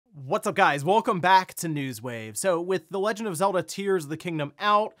What's up, guys? Welcome back to Newswave. So with The Legend of Zelda Tears of the Kingdom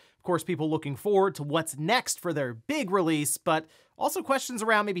out, of course, people looking forward to what's next for their big release, but also questions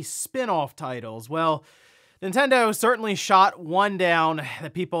around maybe spin-off titles. Well, Nintendo certainly shot one down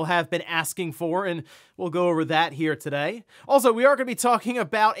that people have been asking for, and we'll go over that here today. Also, we are going to be talking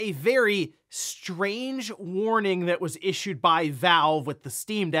about a very strange warning that was issued by Valve with the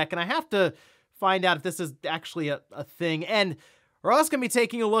Steamdeck, and I have to find out if this is actually a thing. And we're also going to be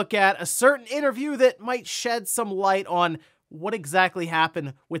taking a look at a certain interview that might shed some light on what exactly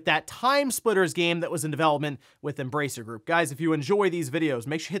happened with that Time Splitters game that was in development with Embracer Group. Guys, if you enjoy these videos,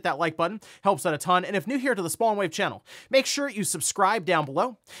 make sure you hit that like button. Helps out a ton. And if new here to the Spawn Wave channel, make sure you subscribe down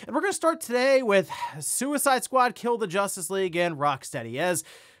below. And we're going to start today with Suicide Squad Kill the Justice League and Rocksteady, as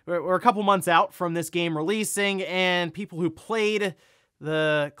we're a couple months out from this game releasing, and people who played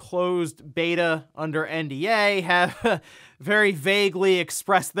the closed beta under NDA have very vaguely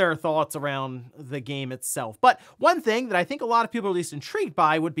expressed their thoughts around the game itself. But one thing that I think a lot of people are at least intrigued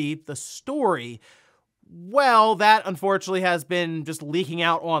by would be the story. Well, that unfortunately has been just leaking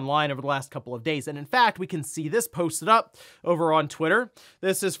out online over the last couple of days. And in fact, we can see this posted up over on Twitter.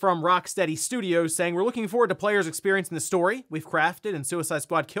 This is from Rocksteady Studios saying, "We're looking forward to players experiencing the story we've crafted in Suicide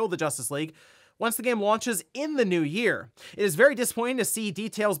Squad Kill the Justice League once the game launches in the new year. It is very disappointing to see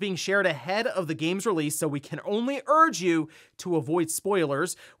details being shared ahead of the game's release, so we can only urge you to avoid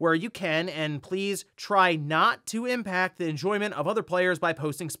spoilers where you can, and please try not to impact the enjoyment of other players by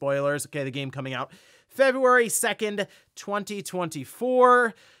posting spoilers." Okay, the game coming out February 2nd,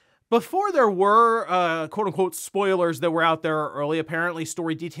 2024. Before there were, quote-unquote, spoilers that were out there early, apparently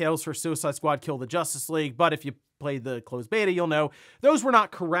story details for Suicide Squad Kill the Justice League, but if you played the closed beta, you'll know those were not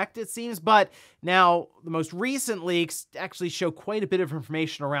correct, it seems. But now the most recent leaks actually show quite a bit of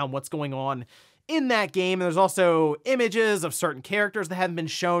information around what's going on in that game. And there's also images of certain characters that haven't been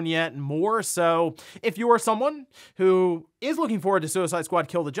shown yet and more. So if you are someone who is looking forward to Suicide Squad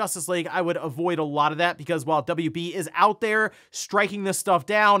Kill the Justice League, I would avoid a lot of that, because while WB is out there striking this stuff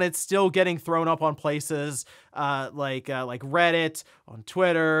down, it's still getting thrown up on places like Reddit, on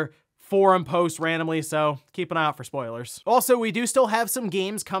Twitter, forum posts randomly, so keep an eye out for spoilers. Also, we do still have some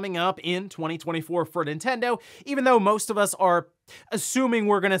games coming up in 2024 for Nintendo, even though most of us are assuming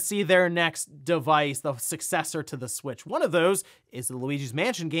we're going to see their next device, the successor to the Switch. One of those is the Luigi's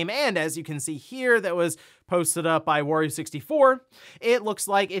Mansion game, and as you can see here, that was posted up by Wario64, it looks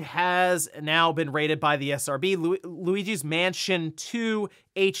like it has now been rated by the ESRB. Luigi's Mansion 2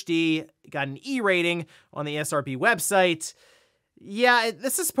 HD got an E rating on the ESRB website. Yeah,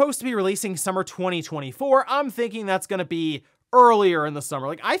 this is supposed to be releasing summer 2024. I'm thinking that's going to be earlier in the summer.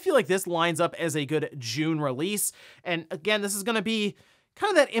 Like, I feel like this lines up as a good June release. And again, this is going to be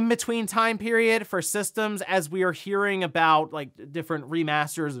kind of that in-between time period for systems, as we are hearing about like different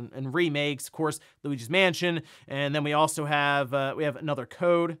remasters and remakes. Of course, Luigi's Mansion, and then we also have another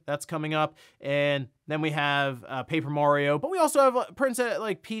Code that's coming up, and then we have Paper Mario, but we also have Princess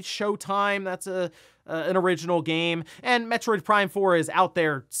Peach Showtime. That's an original game, and Metroid Prime 4 is out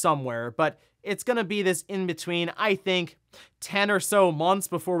there somewhere, but it's going to be this in-between, I think, 10 or so months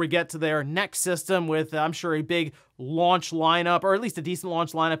before we get to their next system with, I'm sure, a big launch lineup, or at least a decent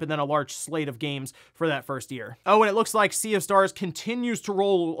launch lineup, and then a large slate of games for that first year. Oh, and it looks like Sea of Stars continues to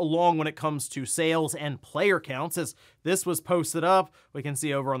roll along when it comes to sales and player counts, as this was posted up, we can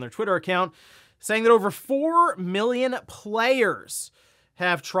see over on their Twitter account, saying that over 4 million players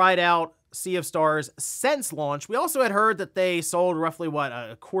have tried out Sea of Stars since launch. We also had heard that they sold roughly, what,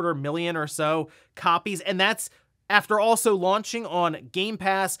 250,000 or so copies, and that's after also launching on Game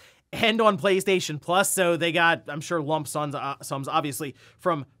Pass and on PlayStation Plus, so they got, I'm sure, lump sums obviously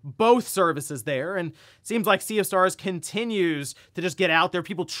from both services there, and it seems like Sea of Stars continues to just get out there,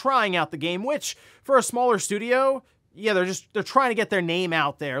 people trying out the game, which for a smaller studio, yeah, they're trying to get their name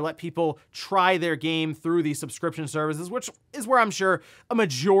out there, let people try their game through these subscription services, which is where I'm sure a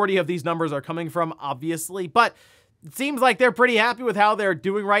majority of these numbers are coming from, obviously. But it seems like they're pretty happy with how they're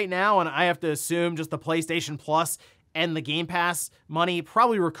doing right now, and I have to assume just the PlayStation Plus and the Game Pass money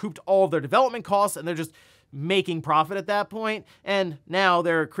probably recouped all of their development costs, and they're just making profit at that point. And now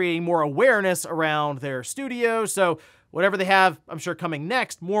they're creating more awareness around their studio, so whatever they have, I'm sure, coming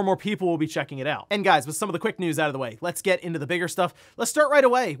next, more and more people will be checking it out. And guys, with some of the quick news out of the way, let's get into the bigger stuff. Let's start right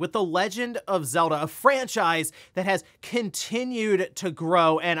away with The Legend of Zelda, a franchise that has continued to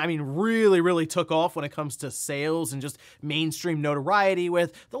grow, and I mean really took off when it comes to sales and just mainstream notoriety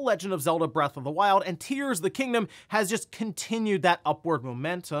with The Legend of Zelda Breath of the Wild, and Tears of the Kingdom has just continued that upward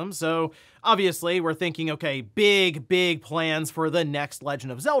momentum. So obviously we're thinking, okay, big plans for the next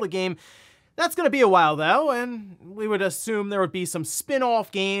Legend of Zelda game. That's going to be a while though, and we would assume there would be some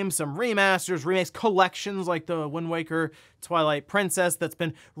spin-off games, some remasters, remakes, collections like the Wind Waker Twilight Princess that's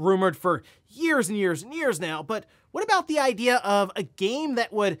been rumored for years and years and years now. But what about the idea of a game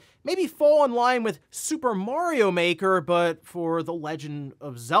that would maybe fall in line with Super Mario Maker, but for the Legend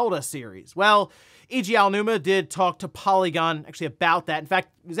of Zelda series? Well, E.G. Aonuma did talk to Polygon actually about that. In fact,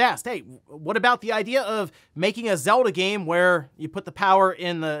 he was asked, hey, what about the idea of making a Zelda game where you put the power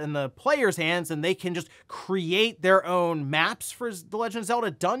in the player's hands and they can just create their own maps for the Legend of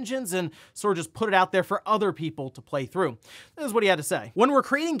Zelda dungeons and sort of just put it out there for other people to play through? This is what he had to say. When we're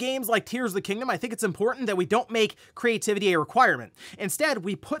creating games like Tears of the Kingdom, I think it's important that we don't make creativity a requirement. Instead,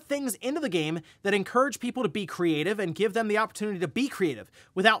 we put things into the game that encourage people to be creative and give them the opportunity to be creative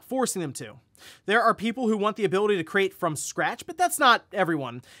without forcing them to. There are people who want the ability to create from scratch, but that's not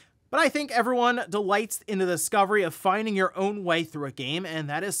everyone. But I think everyone delights in the discovery of finding your own way through a game, and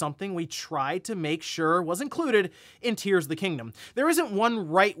that is something we tried to make sure was included in Tears of the Kingdom. There isn't one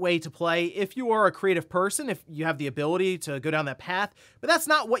right way to play if you are a creative person, if you have the ability to go down that path, but that's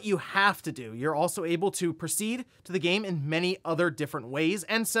not what you have to do. You're also able to proceed to the game in many other different ways,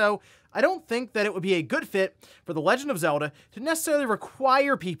 and so I don't think that it would be a good fit for The Legend of Zelda to necessarily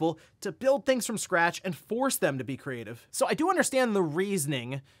require people to build things from scratch and force them to be creative. So I do understand the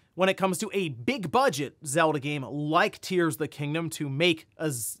reasoning when it comes to a big budget Zelda game like Tears of the Kingdom to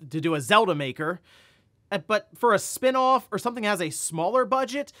do a Zelda Maker. But for a spin-off or something that has a smaller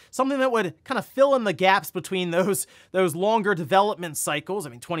budget, something that would kind of fill in the gaps between those longer development cycles, I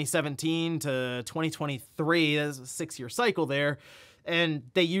mean 2017 to 2023, there's a 6-year cycle there, and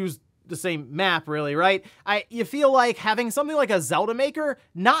they used the same map, really, right? You feel like having something like a Zelda Maker,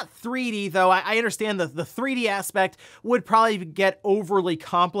 not 3D, though. I understand the 3D aspect would probably get overly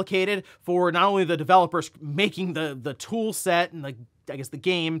complicated for not only the developers making the tool set and I guess the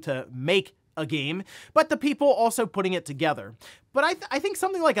game to make a game, but the people also putting it together. But I think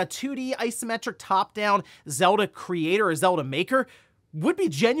something like a 2D isometric top-down Zelda creator or Zelda Maker would be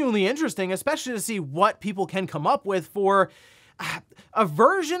genuinely interesting, especially to see what people can come up with for a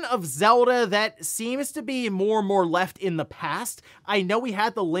version of Zelda that seems to be more and more left in the past. I know we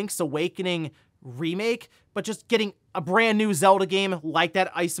had the Link's Awakening remake, but just getting a brand new Zelda game like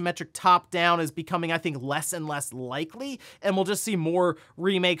that isometric top-down is becoming, I think, less and less likely, and we'll just see more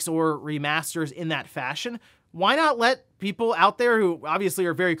remakes or remasters in that fashion. Why not let people out there who obviously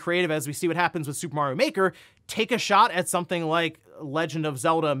are very creative, as we see what happens with Super Mario Maker, take a shot at something like Legend of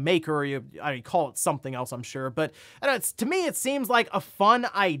Zelda Maker, or I call it something else, I'm sure, but I don't know, to me it seems like a fun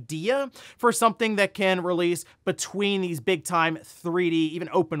idea for something that can release between these big-time 3D, even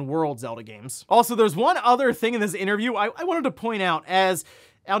open-world Zelda games. Also, there's one other thing in this interview I wanted to point out, as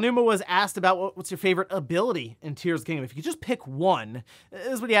Aonuma was asked about what's your favorite ability in Tears of the Kingdom. If you could just pick one, this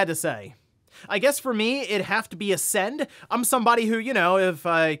is what he had to say. I guess for me, it'd have to be Ascend. I'm somebody who, you know, if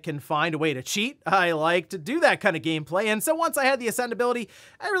I can find a way to cheat, I like to do that kind of gameplay. And so once I had the Ascend ability,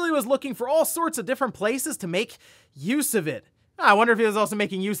 I really was looking for all sorts of different places to make use of it. I wonder if he was also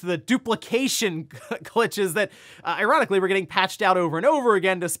making use of the duplication glitches that, ironically, were getting patched out over and over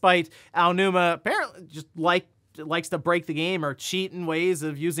again, despite Aonuma apparently just likes to break the game or cheat in ways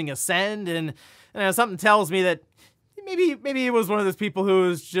of using Ascend. And something tells me that maybe he was one of those people who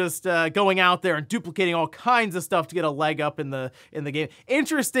was just going out there and duplicating all kinds of stuff to get a leg up in the game.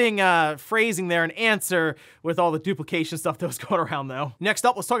 Interesting phrasing there, an answer with all the duplication stuff that was going around, though. Next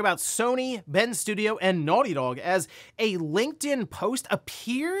up, let's talk about Sony, Bend Studio, and Naughty Dog, as a LinkedIn post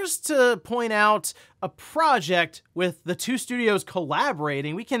appears to point out a project with the two studios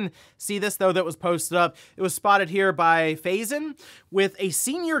collaborating. We can see this, though, that was posted up. It was spotted here by Faison with a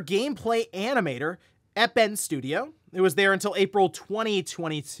senior gameplay animator at Bend Studio. It was there until April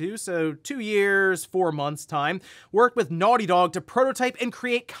 2022, so 2 years, 4 months time. Worked with Naughty Dog to prototype and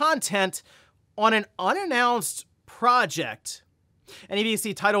create content on an unannounced project. And you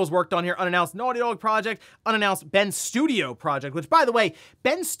see titles worked on here: unannounced Naughty Dog project, unannounced Bend Studio project, which, by the way,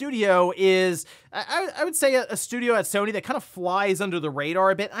 Bend Studio is, I would say, a studio at Sony that kind of flies under the radar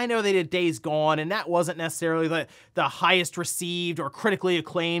a bit. I know they did Days Gone, and that wasn't necessarily the highest received or critically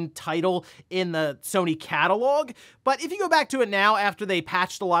acclaimed title in the Sony catalog. But if you go back to it now, after they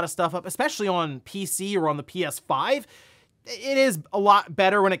patched a lot of stuff up, especially on PC or on the PS5, it is a lot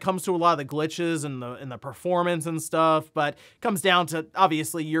better when it comes to a lot of the glitches and the performance and stuff, but it comes down to,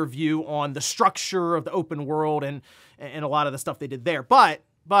 obviously, your view on the structure of the open world and a lot of the stuff they did there. But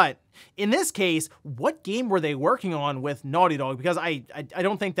But in this case, what game were they working on with Naughty Dog? Because I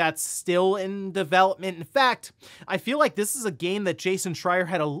don't think that's still in development. In fact, I feel like this is a game that Jason Schreier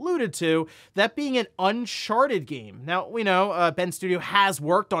had alluded to, that being an Uncharted game. Now, we know Bend Studio has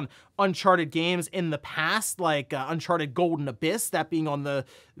worked on Uncharted games in the past, like Uncharted Golden Abyss, that being on the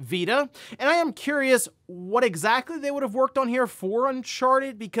Vita. And I am curious what exactly they would have worked on here for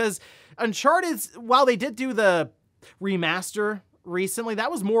Uncharted, because Uncharted's, while they did do the remaster recently,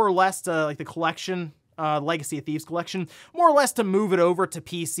 that was more or less to, like, the collection, Legacy of Thieves collection, more or less to move it over to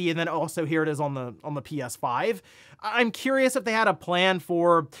PC, and then also here it is on the PS5. I'm curious if they had a plan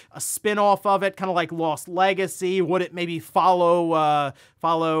for a spin-off of it, kind of like Lost Legacy. Would it maybe follow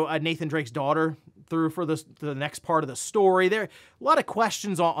Nathan Drake's daughter through for the next part of the story? There are a lot of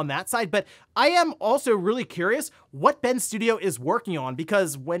questions on that side, but I am also really curious what Bend Studio is working on,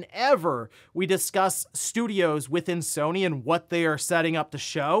 because whenever we discuss studios within Sony and what they are setting up to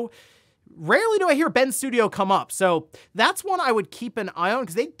show, rarely do I hear Bend Studio come up. So that's one I would keep an eye on,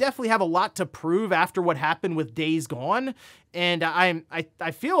 because they definitely have a lot to prove after what happened with Days Gone. And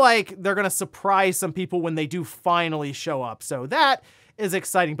I feel like they're going to surprise some people when they do finally show up. So that is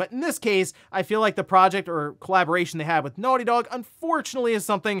exciting. But in this case, I feel like the project or collaboration they have with Naughty Dog, unfortunately, is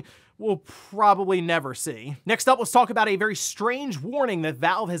something we'll probably never see. Next up, let's talk about a very strange warning that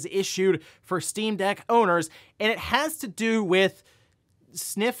Valve has issued for Steamdeck owners, and it has to do with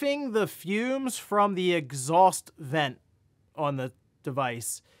sniffing the fumes from the exhaust vent on the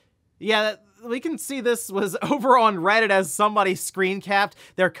device. Yeah, we can see this was over on Reddit as somebody screen capped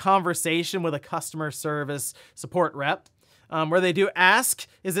their conversation with a customer service support rep, where they do ask,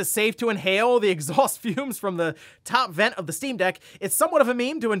 is it safe to inhale the exhaust fumes from the top vent of the Steam Deck? It's somewhat of a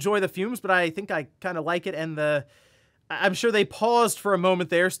meme to enjoy the fumes, but I think I kind of like it, and I'm sure they paused for a moment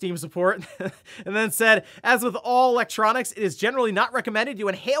there, Steam support, and then said, as with all electronics, it is generally not recommended you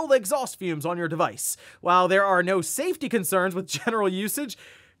inhale the exhaust fumes on your device. While there are no safety concerns with general usage,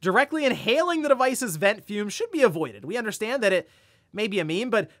 directly inhaling the device's vent fumes should be avoided. We understand that it may be a meme,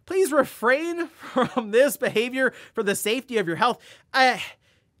 but please refrain from this behavior for the safety of your health. I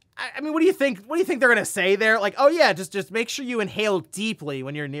mean, what do you think? What do you think they're gonna say there? Like, oh yeah, just make sure you inhale deeply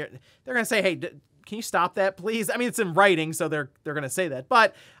when you're near. They're gonna say, hey, can you stop that, please? I mean, it's in writing, so they're gonna say that.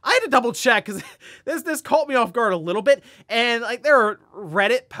 But I had to double check, because this caught me off guard a little bit. And like, there are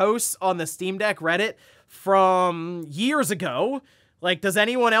Reddit posts on the Steam Deck Reddit from years ago. Like, does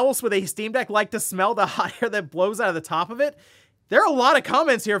anyone else with a Steam Deck like to smell the hot air that blows out of the top of it? There are a lot of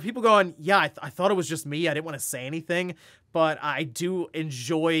comments here of people going, yeah, I thought it was just me. I didn't want to say anything, but I do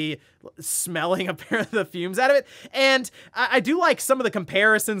enjoy smelling apparently the fumes out of it. And I do like some of the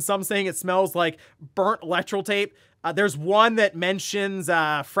comparisons. Some saying it smells like burnt electrical tape. There's one that mentions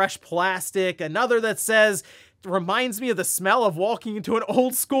fresh plastic. Another that says, reminds me of the smell of walking into an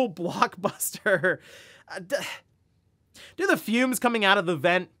old school Blockbuster. Do the fumes coming out of the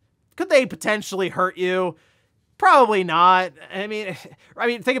vent, could they potentially hurt you? Probably not. I mean,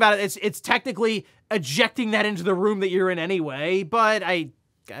 think about it. It's technically ejecting that into the room that you're in anyway, but I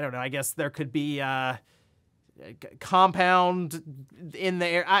don't know. I guess there could be compound in the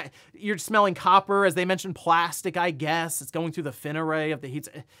air. You're smelling copper, as they mentioned, plastic, I guess. It's going through the fin array of the heat.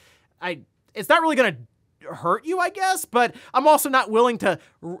 It's not really going to hurt you, I guess, but I'm also not willing to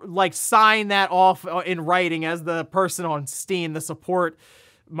like sign that off in writing, as the person on Steam, the support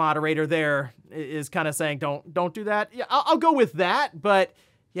moderator there, is kind of saying, don't do that. Yeah, I'll go with that, but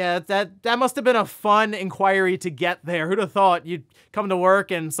yeah, that must have been a fun inquiry to get there. Who'd have thought you'd come to work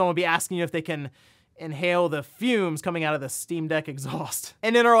and someone would be asking you if they can inhale the fumes coming out of the Steam Deck exhaust.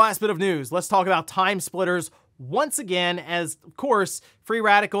 And in our last bit of news, let's talk about Time Splitters once again, as of course, Free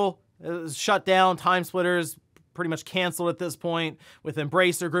Radical shut down. Time Splitters pretty much canceled at this point, with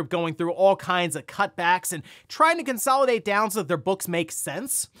Embracer Group going through all kinds of cutbacks and trying to consolidate down so that their books make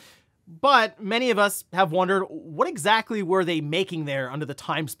sense. But many of us have wondered, what exactly were they making there under the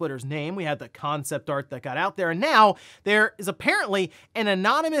Time Splitters name? We had the concept art that got out there, and now there is apparently an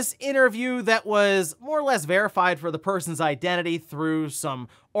anonymous interview that was more or less verified for the person's identity through some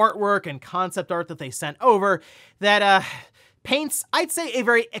artwork and concept art that they sent over that paints, I'd say, a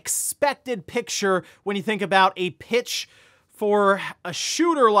very expected picture when you think about a pitch for a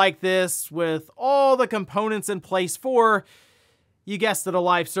shooter like this with all the components in place for, you guessed it, a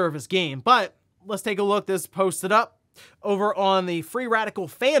live service game. But let's take a look. This posted up over on the Free Radical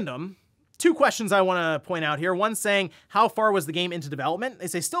fandom. Two questions I want to point out here. One saying, how far was the game into development? They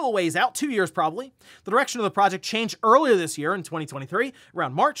say still a ways out, 2 years probably. The direction of the project changed earlier this year in 2023,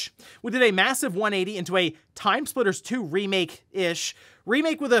 around March. We did a massive 180 into a Time Splitters 2 remake-ish.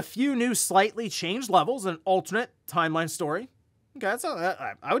 Remake with a few new slightly changed levels and alternate timeline story. Okay, that's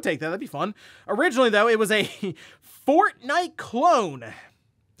I would take that. That'd be fun. Originally, though, it was a Fortnite clone.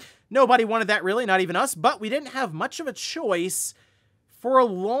 Nobody wanted that, really, not even us, but we didn't have much of a choice for a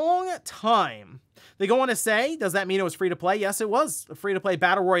long time. They go on to say, does that mean it was free to play? Yes, it was a free to play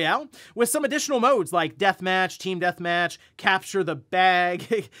battle royale with some additional modes like deathmatch, team deathmatch, capture the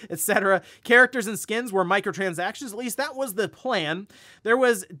bag, etc. Characters and skins were microtransactions. At least that was the plan. There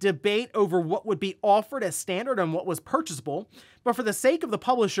was debate over what would be offered as standard and what was purchasable. But for the sake of the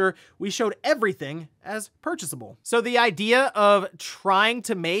publisher, we showed everything as purchasable. So the idea of trying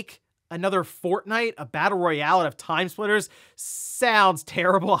to make another Fortnite, a battle royale out of time splitters, sounds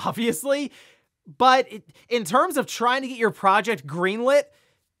terrible, obviously. But in terms of trying to get your project greenlit,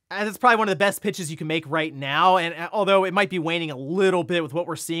 that's probably one of the best pitches you can make right now. And although it might be waning a little bit with what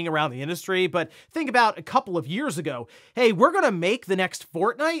we're seeing around the industry, but think about a couple of years ago. Hey, we're going to make the next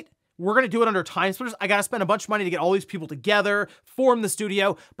Fortnite. We're going to do it under time splitters. I got to spend a bunch of money to get all these people together, form the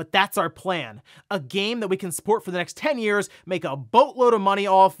studio, but that's our plan. A game that we can support for the next 10 years, make a boatload of money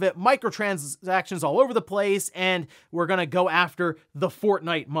off it, microtransactions all over the place, and we're going to go after the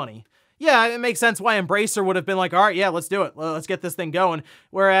Fortnite money. Yeah, it makes sense why Embracer would have been like, all right, yeah, let's do it. Let's get this thing going.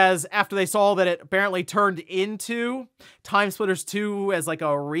 Whereas after they saw that it apparently turned into Time Splitters 2 as like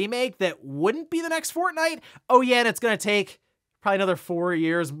a remake that wouldn't be the next Fortnite, oh yeah, and it's going to take probably another 4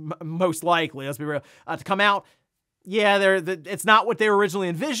 years, most likely, let's be real, to come out. Yeah, it's not what they were originally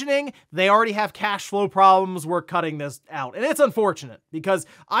envisioning. They already have cash flow problems. We're cutting this out. And it's unfortunate because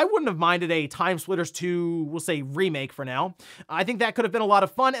I wouldn't have minded a Time Splitters 2, we'll say remake for now. I think that could have been a lot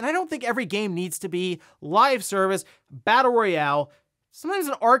of fun. And I don't think every game needs to be live service, battle royale. Sometimes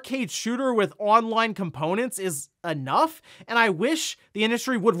an arcade shooter with online components is enough, and I wish the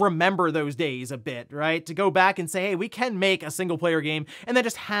industry would remember those days a bit, right? To go back and say, hey, we can make a single-player game and then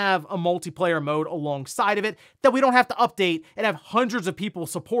just have a multiplayer mode alongside of it that we don't have to update and have hundreds of people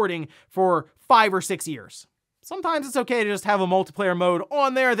supporting for 5 or 6 years. Sometimes it's okay to just have a multiplayer mode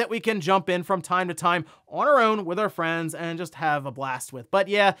on there that we can jump in from time to time on our own with our friends and just have a blast with. But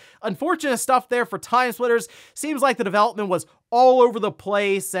yeah, unfortunate stuff there for Time Splitters. Seems like the development was all over the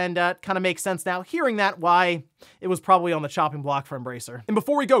place, and kind of makes sense now hearing that why it was probably on the chopping block for Embracer. And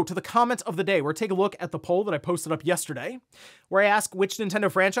before we go to the comment of the day, we're taking a look at the poll that I posted up yesterday, where I asked which Nintendo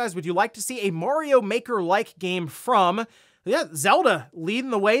franchise would you like to see a Mario Maker-like game from. Yeah, Zelda leading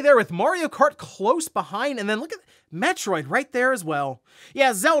the way there with Mario Kart close behind, and then look at Metroid right there as well.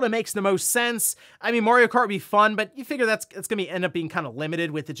 Yeah, Zelda makes the most sense. I mean, Mario Kart would be fun, but you figure it's gonna end up being kind of limited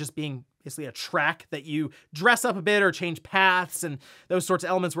with it just being basically a track that you dress up a bit or change paths and those sorts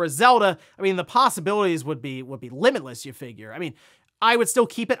of elements, whereas Zelda, I mean, the possibilities would be limitless, you figure. I mean, I would still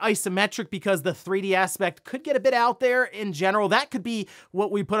keep it isometric because the 3D aspect could get a bit out there in general. That could be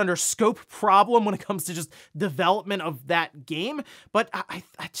what we put under scope problem when it comes to just development of that game. But I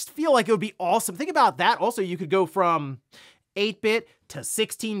just feel like it would be awesome. Think about that. Also, you could go from 8-bit to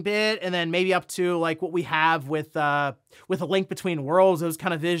 16-bit and then maybe up to like what we have with A Link Between Worlds, those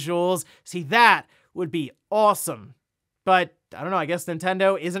kind of visuals. See, that would be awesome. But I don't know, I guess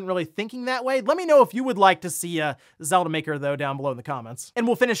Nintendo isn't really thinking that way. Let me know if you would like to see a Zelda Maker, though, down below in the comments. And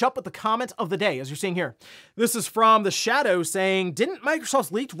we'll finish up with the comment of the day, as you're seeing here. This is from The Shadow saying, didn't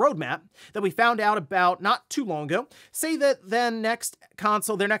Microsoft's leaked roadmap that we found out about not too long ago say that their next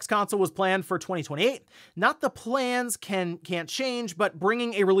console was planned for 2028? Not the plans can't change, but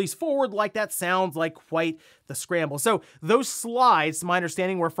bringing a release forward like that sounds like quite the scramble. So those slides, to my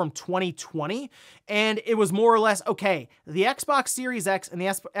understanding, were from 2020, and it was more or less, okay, the Xbox Series X and the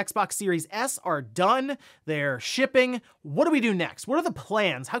Xbox Series S are done. They're shipping. What do we do next? What are the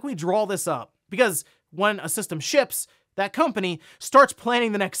plans? How can we draw this up? Because when a system ships, that company starts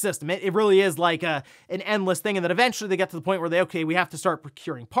planning the next system. It really is like an endless thing, and then eventually they get to the point where we have to start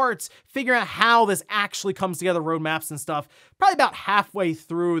procuring parts, figuring out how this actually comes together, roadmaps and stuff, probably about halfway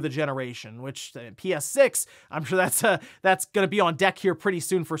through the generation, which PS6, I'm sure that's going to be on deck here pretty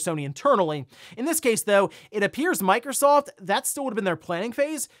soon for Sony internally. In this case, though, it appears Microsoft, that still would have been their planning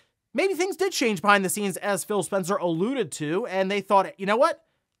phase. Maybe things did change behind the scenes, as Phil Spencer alluded to, and they thought, you know what?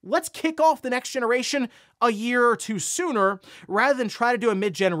 Let's kick off the next generation a year or two sooner rather than try to do a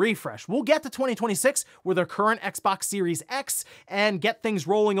mid-gen refresh. We'll get to 2026 with our current Xbox Series X and get things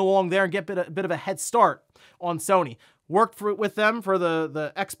rolling along there and get a bit of a head start on Sony. Worked with them for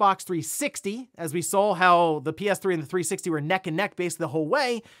the Xbox 360, as we saw how the PS3 and the 360 were neck and neck basically the whole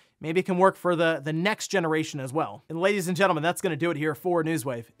way. Maybe it can work for the next generation as well. And ladies and gentlemen, that's going to do it here for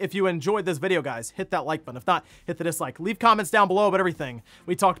Newswave. If you enjoyed this video, guys, hit that like button. If not, hit the dislike. Leave comments down below about everything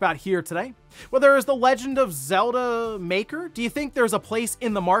we talked about here today. Whether it's the Legend of Zelda Maker, do you think there's a place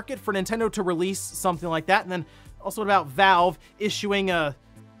in the market for Nintendo to release something like that? And then Also, what about Valve issuing a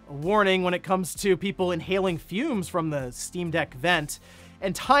warning when it comes to people inhaling fumes from the Steam Deck vent?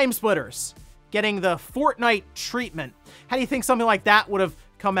 And Time Splitters getting the Fortnite treatment. How do you think something like that would have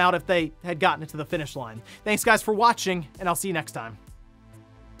come out if they had gotten it to the finish line? Thanks guys for watching, and I'll see you next time.